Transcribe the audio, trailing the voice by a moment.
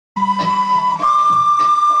Okay,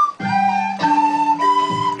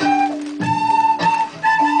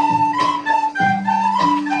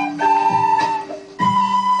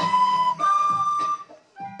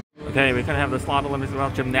 we couldn't have the slot Olympics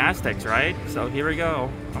without gymnastics, right? So here we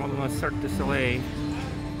go. I'm going to Cirque du Soleil.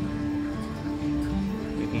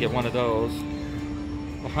 You can get one of those.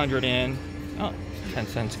 100 in. Oh, 10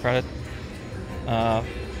 cents credit.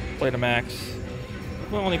 Play to max.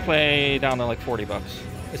 We'll only play down to like 40 bucks.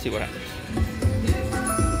 Let's see what happens.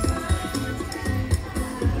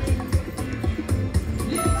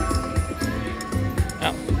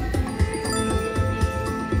 Oh.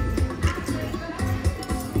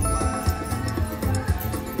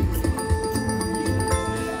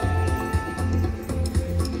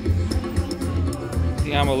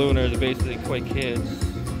 The Amaluna are basically quite kids.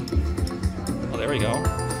 Oh, there we go.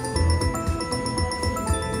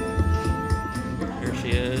 Here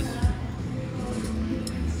she is.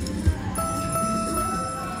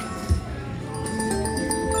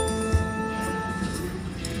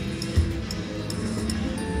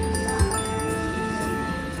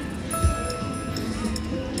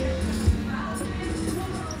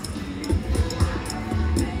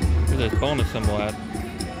 Where's this bonus symbol at?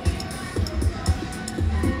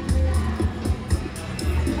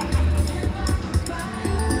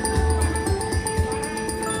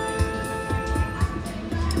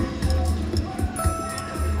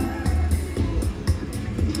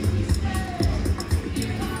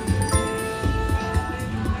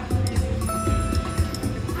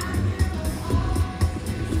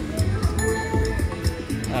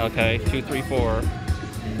 Okay, 2, 3, 4.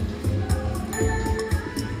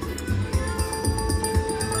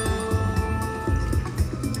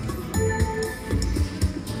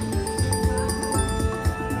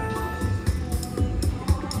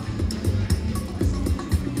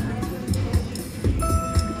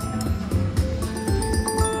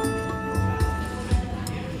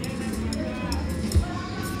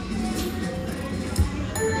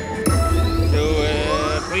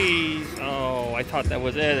 I thought that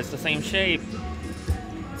was it. It's the same shape.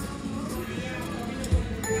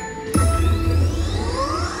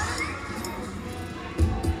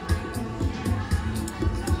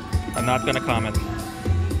 I'm not gonna comment.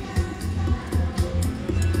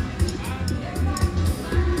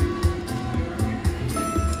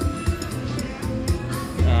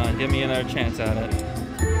 Give me another chance at it.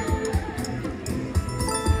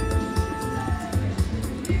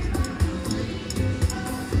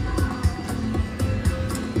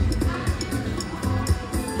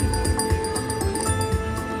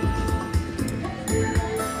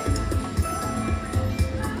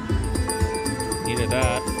 Needed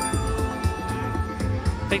that.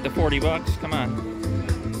 Take the 40 bucks, come on.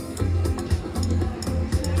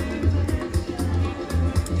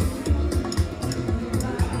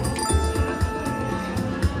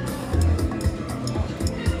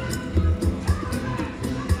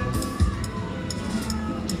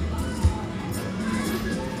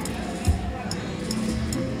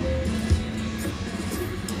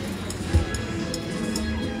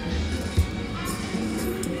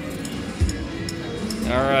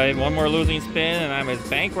 Alright, one more losing spin and I'm as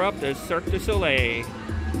bankrupt as Cirque du Soleil.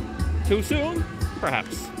 Too soon?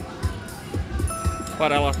 Perhaps.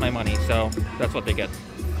 But I lost my money, so that's what they get.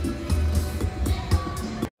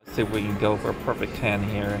 Let's see if we can go for a perfect 10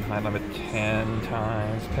 here. High limit 10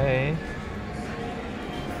 times pay.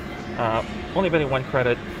 Only betting 1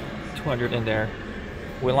 credit, 200 in there.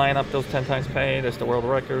 We line up those 10 times pay, that's the world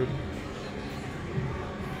record.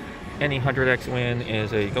 Any 100x win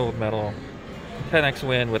is a gold medal. 10x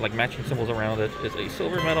win with like matching symbols around it is a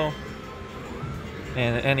silver medal,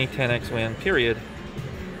 and any 10x win period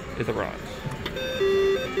is a bronze.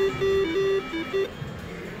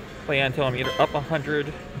 Play until I'm either up 100,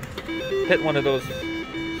 hit one of those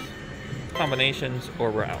combinations,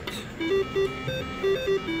 or we're out.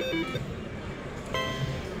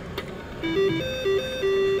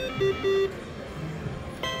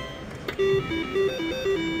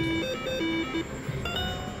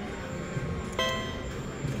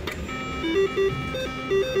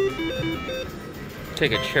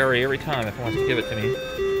 Take a cherry every time if it wants to give it to me.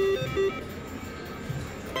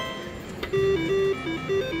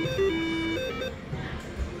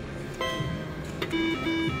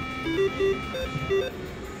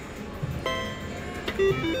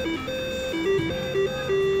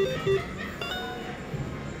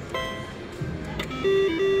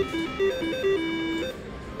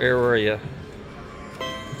 Where were you?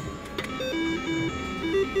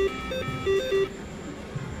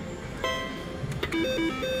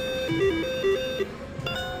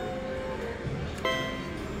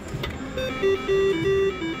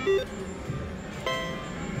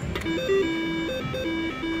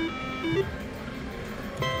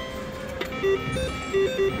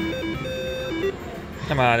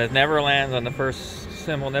 Come on, it never lands on the first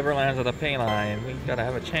symbol, never lands on the pay line. We gotta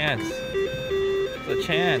have a chance. It's a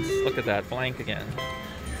chance. Look at that, blank again.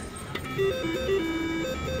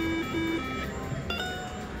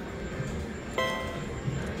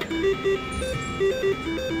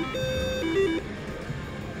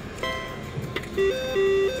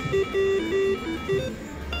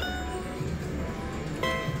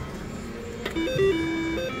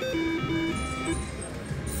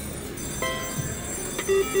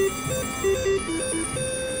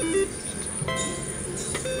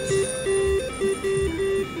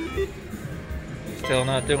 Still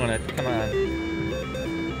not doing it. Come on.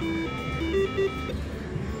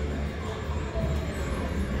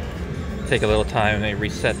 Take a little time and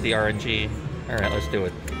reset the RNG. Alright, let's do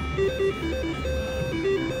it.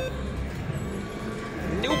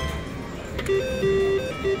 Nope!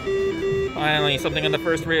 Finally, something in the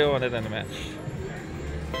first reel and then the match.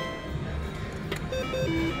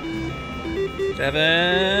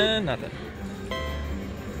 7, nothing.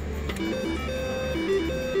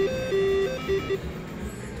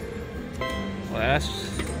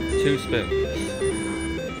 Last 2 spins.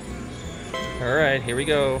 Alright, here we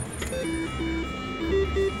go.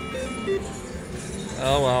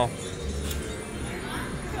 Oh well.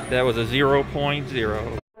 That was a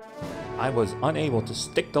 0.0. I was unable to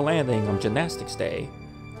stick the landing on Gymnastics Day,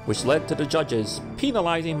 which led to the judges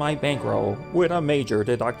penalizing my bankroll with a major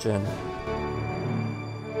deduction.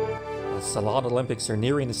 The Salon Olympics are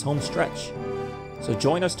nearing its home stretch, so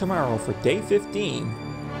join us tomorrow for day 15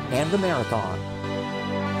 and the marathon.